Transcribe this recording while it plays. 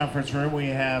Conference room, we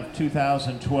have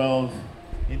 2012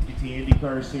 NTT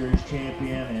IndyCar Series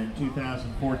champion and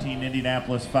 2014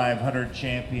 Indianapolis 500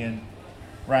 champion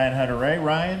Ryan Hunter-Reay.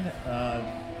 Ryan,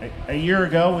 a year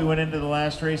ago we went into the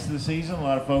last race of the season, a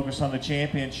lot of focus on the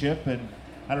championship, and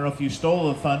I don't know if you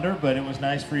stole the thunder, but it was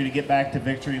nice for you to get back to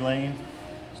victory lane.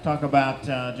 Let's talk about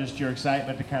just your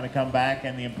excitement to kind of come back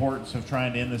and the importance of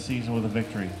trying to end the season with a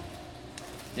victory.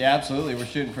 Yeah, absolutely. We're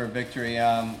shooting for a victory.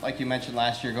 Like you mentioned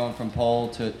last year, going from pole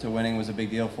to winning was a big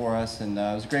deal for us, and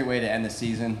it was a great way to end the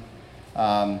season.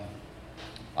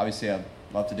 Obviously, I'd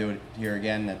love to do it here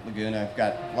again at Laguna. I've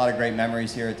got a lot of great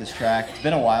memories here at this track. It's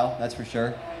been a while, that's for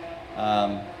sure.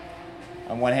 On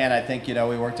one hand, I think, we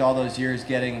worked all those years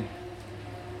getting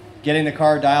the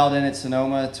car dialed in at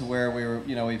Sonoma to where we were,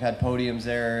 we've had podiums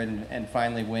there and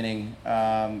finally winning.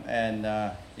 And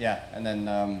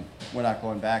then we're not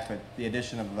going back, but the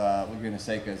addition of Laguna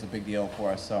Seca is a big deal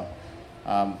for us. So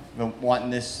been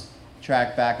wanting this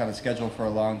track back on the schedule for a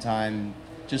long time,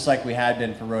 just like we had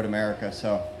been for Road America.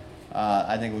 So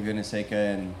I think Laguna Seca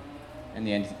and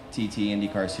the NTT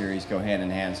IndyCar Series go hand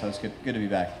in hand. So it's good to be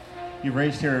back. You've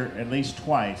raced here at least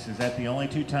twice. Is that the only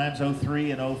two times, 03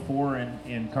 and 04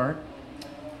 in kart?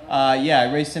 Yeah,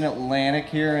 I raced in Atlantic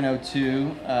here in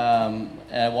 02.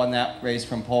 I won that race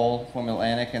from pole, Formula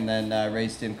Atlantic, and then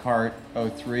raced in kart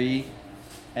 03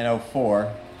 and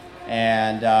 04.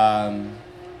 And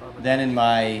then in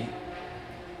my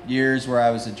years where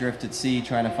I was adrift at sea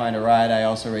trying to find a ride, I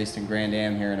also raced in Grand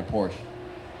Am here in a Porsche.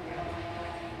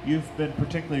 You've been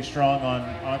particularly strong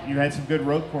on you had some good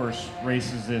road course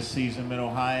races this season.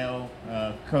 Mid-Ohio,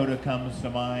 COTA comes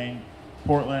to mind.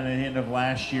 Portland at the end of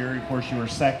last year, of course, you were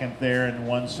second there and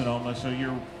won Sonoma. So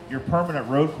your permanent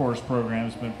road course program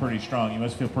has been pretty strong. You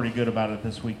must feel pretty good about it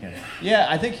this weekend. Yeah,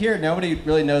 I think here nobody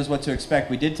really knows what to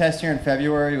expect. We did test here in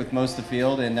February with most of the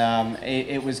field, and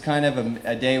it was kind of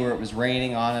a day where it was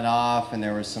raining on and off, and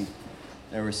there were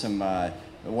some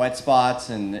wet spots,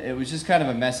 and it was just kind of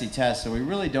a messy test. So we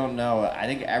really don't know. I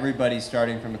think everybody's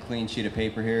starting from a clean sheet of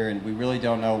paper here, and we really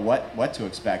don't know what to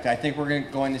expect. I think we're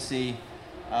going to see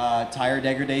tire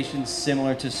degradation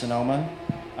similar to Sonoma,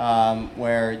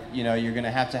 where you're going to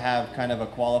have kind of a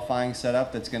qualifying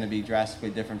setup that's going to be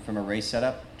drastically different from a race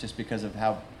setup, just because of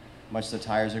how much the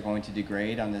tires are going to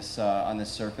degrade on this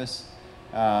surface.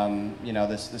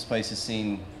 This place has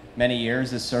seen many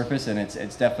years, this surface, and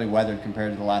it's definitely weathered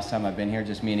compared to the last time I've been here,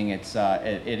 just meaning it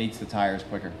eats the tires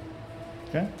quicker.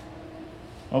 Okay.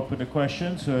 Open to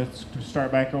questions. So let's start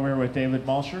back over here with David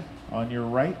Malsher on your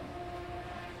right.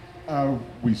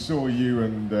 We saw you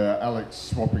and Alex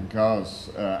swapping cars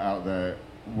out there.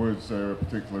 Was there a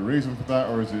particular reason for that,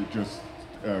 or is it just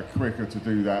quicker to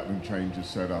do that than change the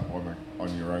setup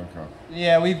on your own car?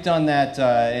 Yeah, we've done that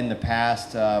in the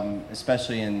past,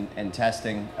 especially in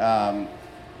testing.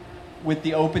 With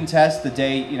the open test, the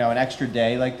day, an extra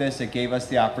day like this, it gave us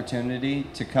the opportunity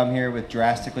to come here with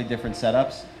drastically different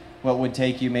setups. What would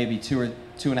take you maybe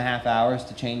 2.5 hours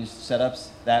to change setups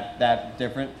that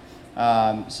different.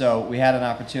 So we had an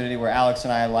opportunity where Alex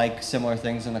and I like similar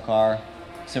things in the car,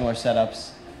 similar setups,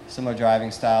 similar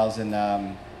driving styles, and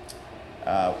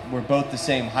we're both the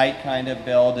same height kind of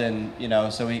build, and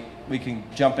so we can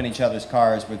jump in each other's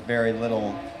cars with very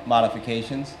little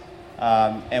modifications,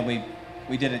 and we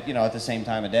did it at the same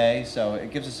time of day, so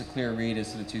it gives us a clear read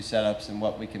as to the two setups and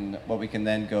what we can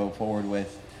then go forward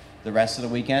with the rest of the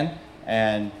weekend.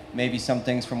 And maybe some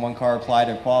things from one car apply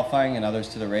to qualifying and others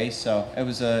to the race. So it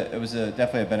was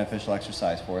definitely a beneficial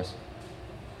exercise for us.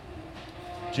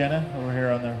 Jenna, over here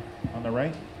on the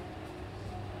right.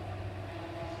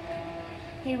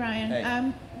 Hey Ryan,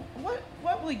 Hey.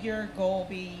 What will your goal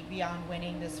be beyond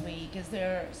winning this week? Is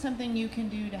there something you can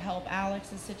do to help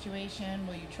Alex's situation?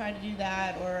 Will you try to do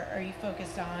that, or are you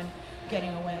focused on getting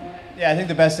a win? Yeah, I think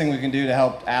the best thing we can do to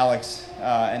help Alex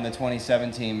and the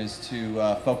 27 team is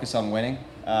to focus on winning.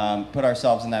 Put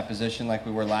ourselves in that position like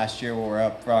we were last year, where we're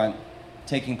up front,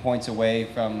 taking points away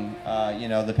from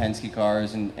the Penske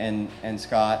cars and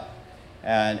Scott,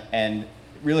 and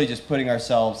really just putting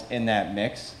ourselves in that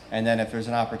mix. And then if there's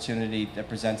an opportunity that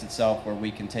presents itself where we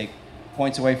can take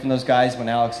points away from those guys when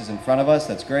Alex is in front of us,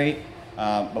 that's great.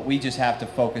 But we just have to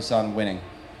focus on winning.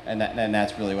 And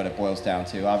that's really what it boils down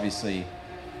to. Obviously,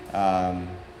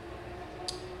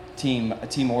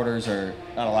 team orders are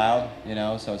not allowed,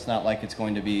 so it's not like it's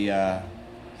going to be,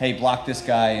 hey, block this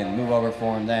guy and move over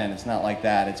for him then. It's not like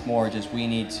that. It's more just we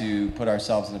need to put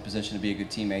ourselves in a position to be good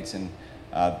teammates and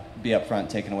be up front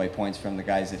taking away points from the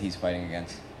guys that he's fighting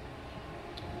against.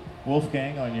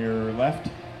 Wolfgang on your left.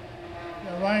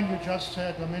 Yeah, Ryan, you just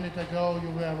said a minute ago you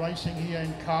were racing here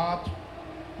in kart.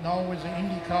 now with the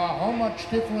IndyCar. How much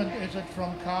different is it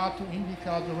from car to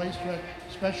IndyCar, the racetrack,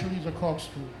 especially the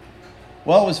corkscrew?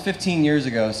 Well, it was 15 years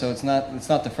ago, so it's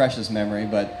not the freshest memory,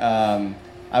 but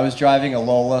I was driving a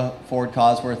Lola Ford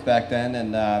Cosworth back then,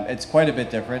 and it's quite a bit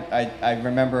different. I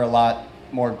remember a lot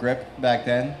more grip back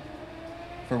then,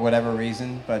 for whatever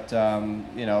reason, but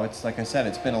it's like I said,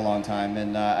 it's been a long time,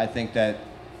 and I think that,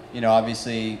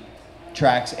 obviously,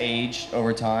 tracks age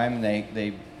over time,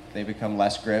 and they become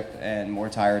less grip and more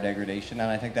tire degradation, and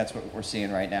I think that's what we're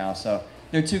seeing right now. So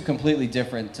they're two completely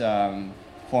different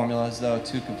formulas, though,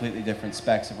 two completely different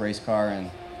specs of race car,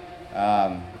 and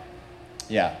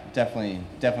yeah, definitely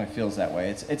feels that way.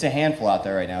 It's a handful out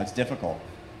there right now. It's difficult.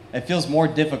 It feels more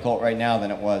difficult right now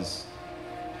than it was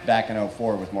back in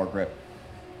 '04 with more grip.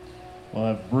 We'll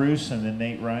have Bruce and then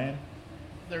Nate Ryan.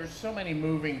 There's so many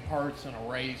moving parts in a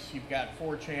race. You've got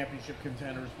 4 championship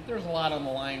contenders, but there's a lot on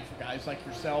the line for guys like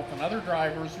yourself and other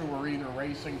drivers who are either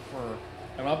racing for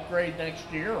an upgrade next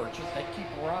year or just to keep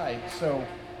a ride. So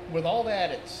with all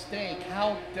that at stake,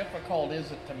 how difficult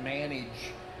is it to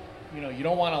manage? You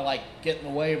don't want to get in the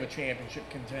way of a championship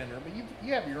contender, but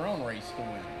you have your own race to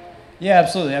win. Yeah,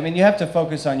 absolutely. I mean, you have to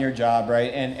focus on your job,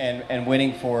 right? And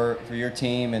winning for your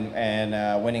team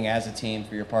and winning as a team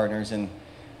for your partners. And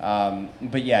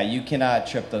but yeah, you cannot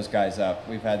trip those guys up.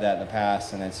 We've had that in the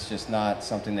past, and it's just not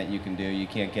something that you can do. You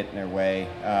can't get in their way.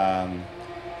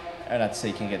 Or not to say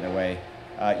you can't get in their way.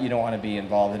 You don't want to be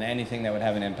involved in anything that would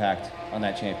have an impact on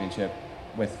that championship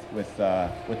with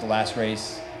the last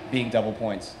race being double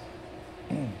points.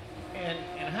 And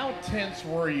how tense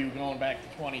were you going back to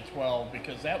 2012?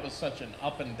 Because that was such an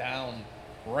up and down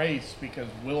race, because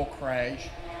Will crashed,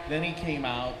 then he came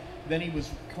out, then he was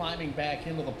climbing back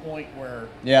into the point where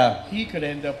he could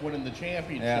end up winning the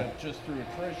championship just through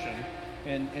attrition.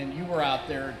 And you were out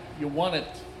there, you won it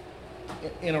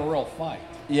in a real fight.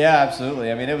 Yeah,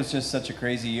 absolutely. I mean, it was just such a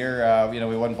crazy year.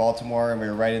 We won Baltimore, and we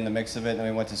were right in the mix of it. And then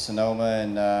we went to Sonoma,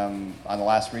 and on the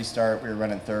last restart, we were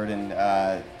running third, and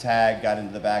Tag got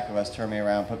into the back of us, turned me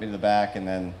around, put me to the back, and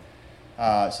then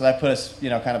so that put us,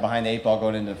 kind of behind the 8 ball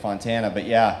going into Fontana. But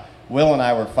yeah, Will and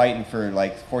I were fighting for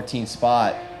 14th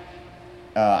spot.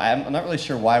 I'm not really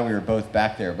sure why we were both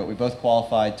back there, but we both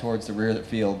qualified towards the rear of the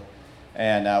field,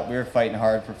 and we were fighting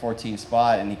hard for 14th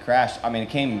spot, and he crashed. I mean, it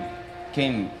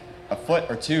came a foot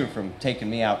or two from taking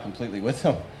me out completely with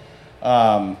him.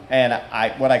 And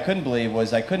what I couldn't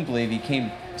believe he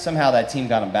came, somehow that team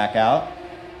got him back out,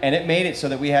 and it made it so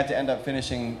that we had to end up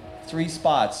finishing 3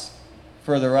 spots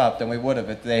further up than we would have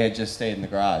if they had just stayed in the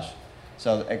garage.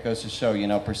 So it goes to show,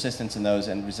 persistence in those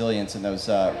and resilience in those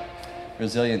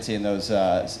resiliency in those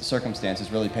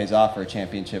circumstances really pays off for a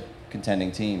championship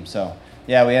contending team. So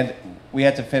yeah, we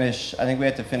had to finish. I think we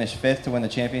had to finish 5th to win the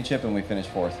championship, and we finished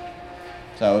 4th.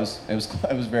 So it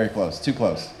was very close, too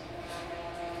close.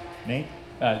 Nate?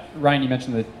 Ryan, you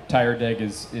mentioned the tire deg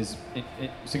is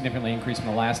significantly increased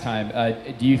from the last time.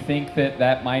 Do you think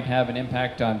that might have an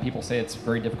impact on people say it's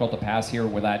very difficult to pass here?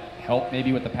 Will that help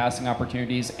maybe with the passing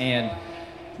opportunities? And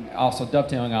also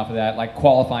dovetailing off of that,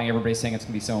 qualifying, everybody's saying it's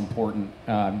going to be so important.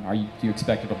 Do you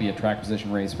expect it'll be a track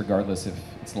position race regardless if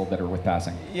it's a little better with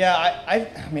passing? Yeah, I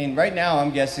mean, right now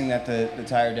I'm guessing that the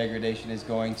tire degradation is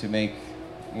going to make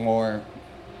more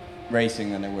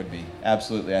racing than there would be.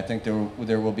 Absolutely. I think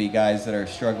there will be guys that are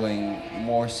struggling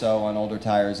more so on older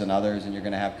tires than others, and you're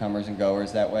going to have comers and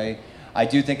goers that way. I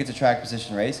do think it's a track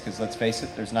position race because, let's face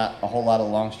it, there's not a whole lot of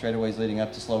long straightaways leading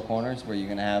up to slow corners where you're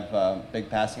going to have big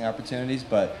passing opportunities,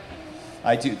 but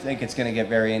I do think it's going to get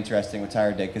very interesting with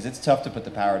tire deg because it's tough to put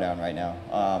the power down right now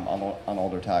on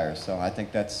older tires. So I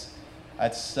think that's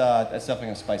definitely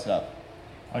going to spice it up.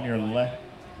 On your left.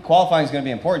 Qualifying is going to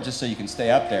be important just so you can stay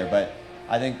up there, but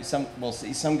I think we'll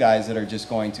see some guys that are just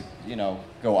going to,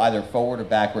 go either forward or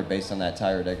backward based on that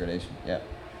tire degradation. Yeah,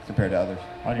 compared to others.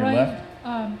 On your Ryan, left.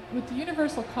 With the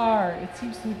Universal car, it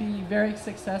seems to be very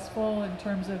successful in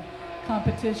terms of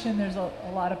competition. There's a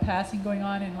lot of passing going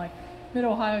on, and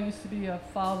Mid-Ohio used to be a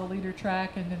follow the leader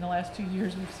track, and in the last 2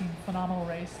 years we've seen phenomenal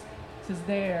races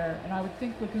there. And I would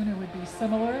think Laguna would be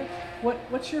similar.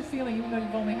 What's your feeling, even though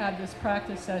you've only had this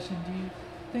practice session? Do you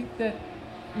think that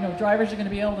drivers are going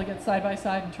to be able to get side by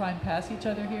side and try and pass each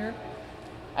other here?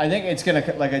 I think it's going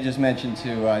to, like I just mentioned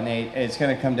to Nate, it's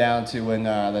going to come down to when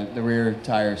the rear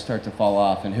tires start to fall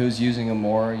off and who's using them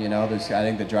more. I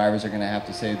think the drivers are going to have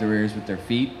to save the rears with their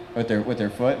feet, with their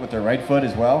foot, with their right foot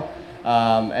as well.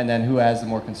 And then who has the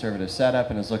more conservative setup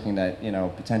and is looking at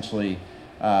potentially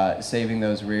saving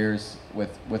those rears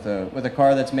with a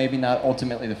car that's maybe not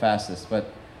ultimately the fastest, but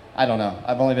I don't know.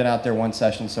 I've only been out there one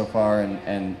session so far,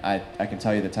 and I can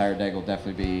tell you the tire deg will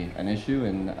definitely be an issue,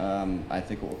 and I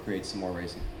think it will create some more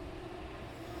racing.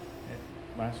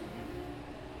 Last.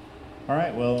 All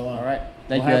right. Well. All right.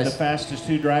 Thank we'll you, have guys. the fastest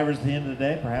 2 drivers at the end of the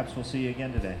day. Perhaps we'll see you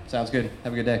again today. Sounds good.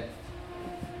 Have a good day.